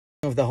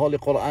of the Holy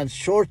Quran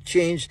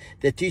shortchanged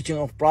the teaching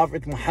of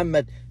Prophet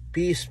Muhammad,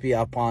 peace be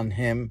upon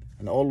him,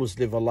 and always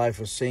live a life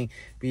of saying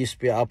peace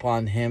be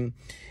upon him.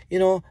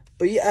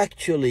 We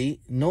actually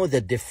know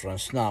the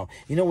difference now.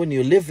 When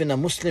you live in a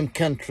Muslim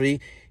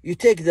country, you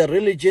take the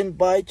religion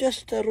by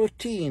just a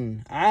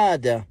routine,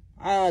 عادة,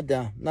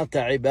 not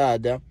a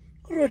ibadah,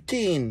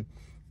 routine,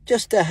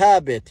 just a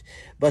habit.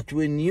 But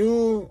when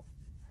you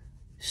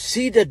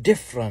see the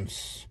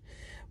difference,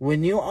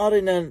 when you are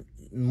in a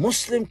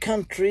Muslim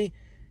country,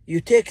 you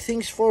take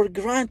things for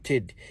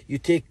granted. You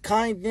take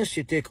kindness,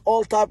 you take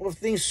all type of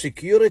things,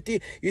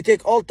 security, you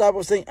take all type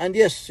of things. And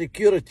yes,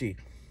 security,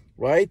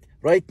 right?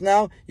 Right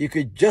now, you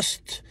could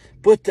just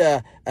put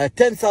a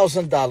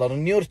 $10,000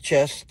 on your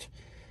chest,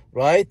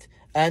 right?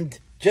 And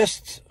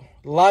just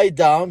lie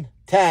down,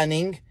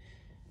 tanning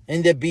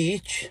in the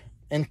beach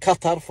in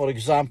Qatar, for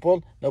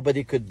example.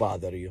 Nobody could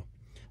bother you,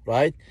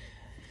 right?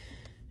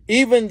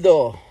 Even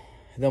though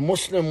the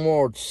Muslim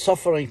world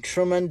suffering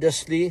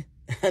tremendously,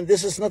 and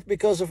this is not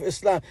because of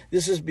Islam.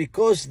 This is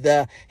because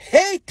the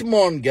hate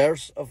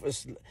mongers of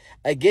Islam,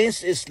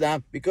 against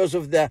Islam, because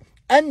of the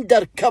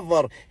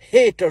undercover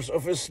haters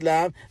of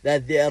Islam,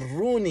 that they are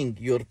ruining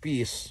your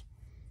peace.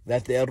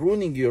 That they are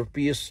ruining your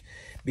peace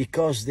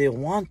because they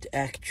want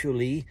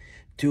actually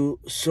to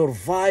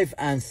survive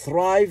and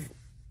thrive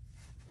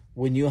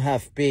when you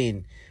have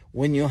pain,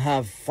 when you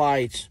have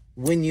fights,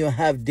 when you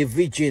have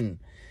division,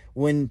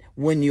 when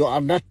you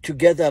are not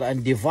together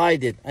and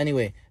divided.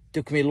 Anyway,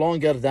 took me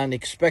longer than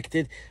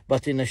expected,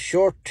 but in a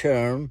short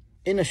term,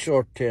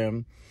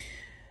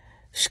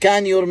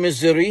 scan your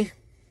misery,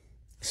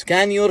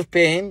 scan your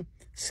pain,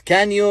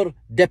 scan your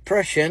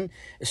depression,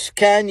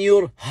 scan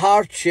your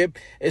hardship,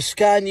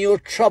 scan your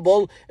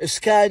trouble,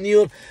 scan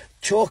your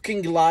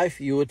choking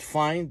life. You would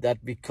find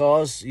that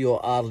because you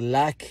are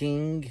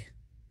lacking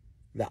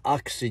the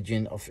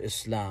oxygen of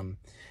Islam,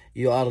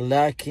 you are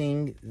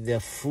lacking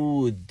the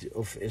food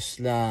of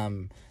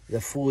Islam,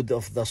 the food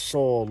of the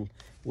soul,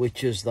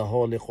 which is the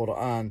Holy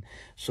Quran.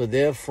 So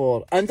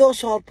therefore, and those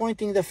who are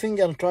pointing the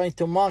finger and trying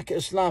to mock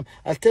Islam,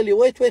 I'll tell you,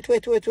 wait.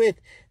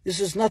 This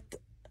is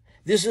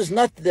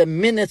not the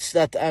minutes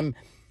that I'm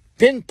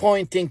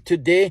pinpointing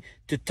today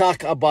to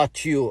talk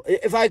about you.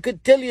 If I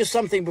could tell you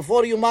something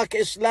before you mock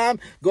Islam,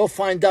 go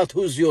find out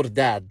who's your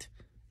dad.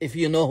 If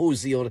you know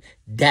who's your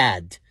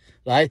dad,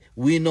 right?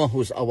 We know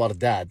who's our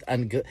dad,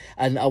 and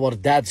our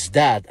dad's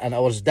dad, and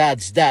our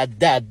dad's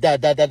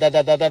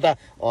dad,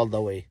 all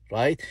the way,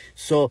 right?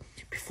 So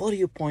before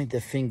you point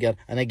the finger,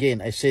 and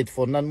again, I said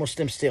for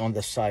non-Muslims, stay on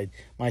the side.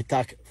 My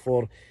talk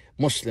for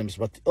Muslims,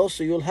 but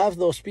also you'll have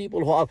those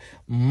people who are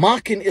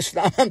mocking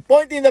Islam and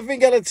pointing the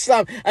finger at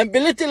Islam and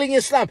belittling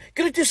Islam,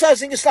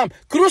 criticizing Islam,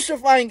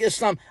 crucifying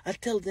Islam. I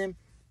tell them,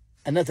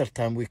 another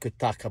time we could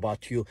talk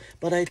about you,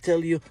 but I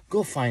tell you,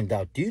 go find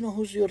out. Do you know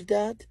who's your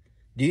dad?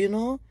 Do you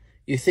know?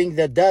 You think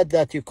that dad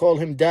that you call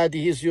him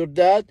daddy, he's your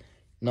dad?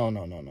 No.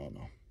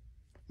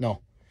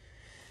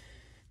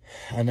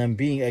 And I'm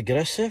being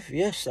aggressive?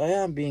 Yes, I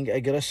am being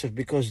aggressive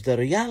because the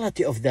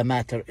reality of the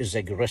matter is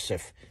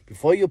aggressive.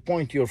 Before you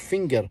point your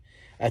finger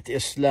at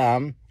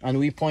Islam, and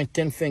we point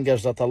 10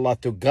 fingers at Allah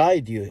to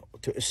guide you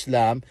to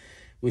Islam,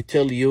 we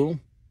tell you,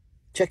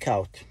 check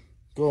out.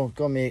 Go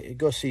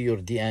see your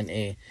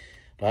DNA,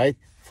 right?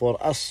 For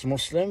us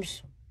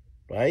Muslims,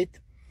 right?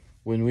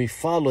 When we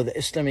follow the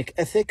Islamic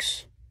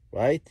ethics,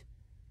 right?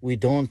 We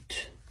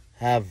don't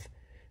have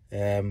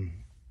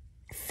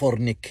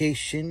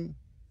fornication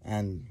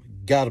and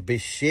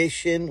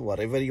garbageation,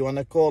 whatever you want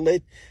to call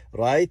it,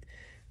 right?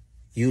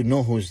 You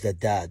know who's the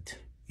dad.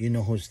 You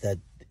know who's the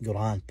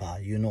grandpa.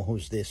 You know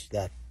who's this,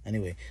 that.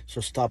 Anyway, so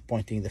stop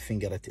pointing the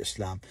finger at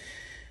Islam.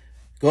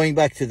 Going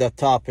back to the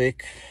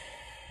topic,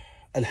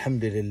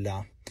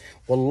 Alhamdulillah.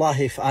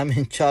 Wallahi, if I'm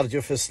in charge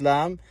of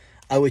Islam,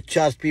 I would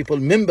charge people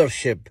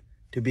membership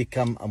to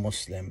become a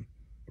Muslim,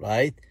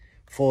 right?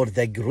 For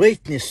the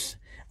greatness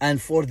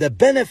and for the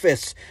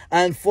benefits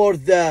and for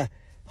the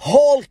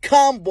whole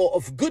combo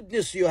of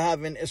goodness you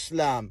have in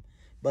Islam.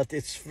 But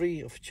it's free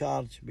of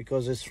charge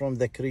because it's from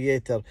the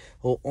Creator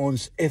who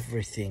owns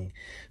everything.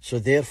 So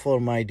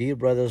therefore, my dear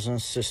brothers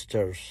and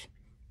sisters,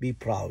 be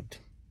proud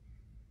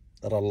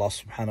that Allah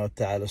subhanahu wa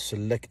ta'ala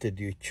selected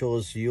you,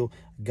 chose you,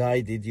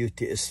 guided you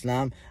to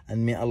Islam,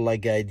 and may Allah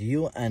guide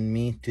you and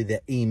me to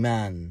the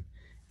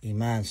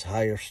Iman's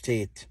higher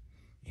state,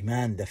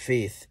 Iman, the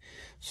faith.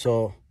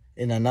 So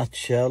in a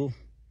nutshell,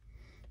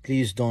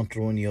 please don't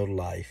ruin your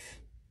life.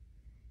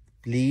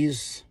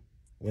 Please,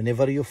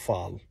 whenever you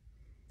fall,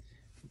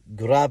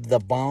 grab the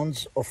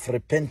bonds of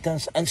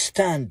repentance and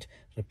stand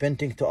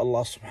repenting to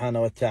Allah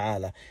subhanahu wa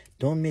ta'ala.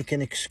 Don't make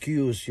an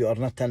excuse, you are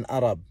not an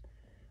Arab,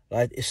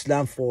 right?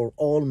 Islam for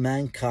all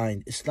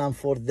mankind, Islam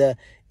for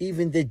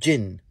even the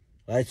jinn,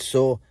 right?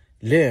 So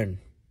learn,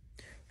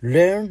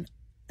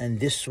 and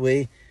this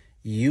way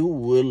you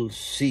will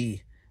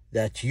see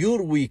that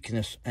your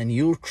weakness and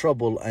your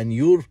trouble and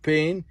your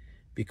pain,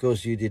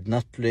 because you did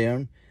not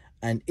learn.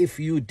 And if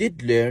you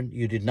did learn,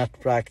 you did not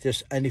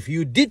practice. And if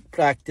you did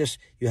practice,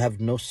 you have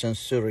no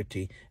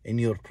sincerity in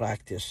your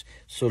practice.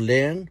 So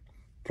learn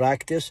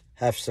practice,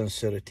 have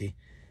sincerity.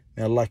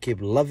 May Allah keep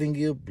loving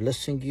you,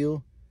 blessing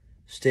you.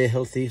 Stay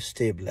healthy,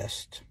 stay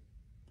blessed.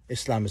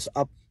 Islam is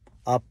up,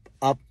 up,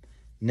 up,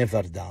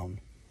 never down.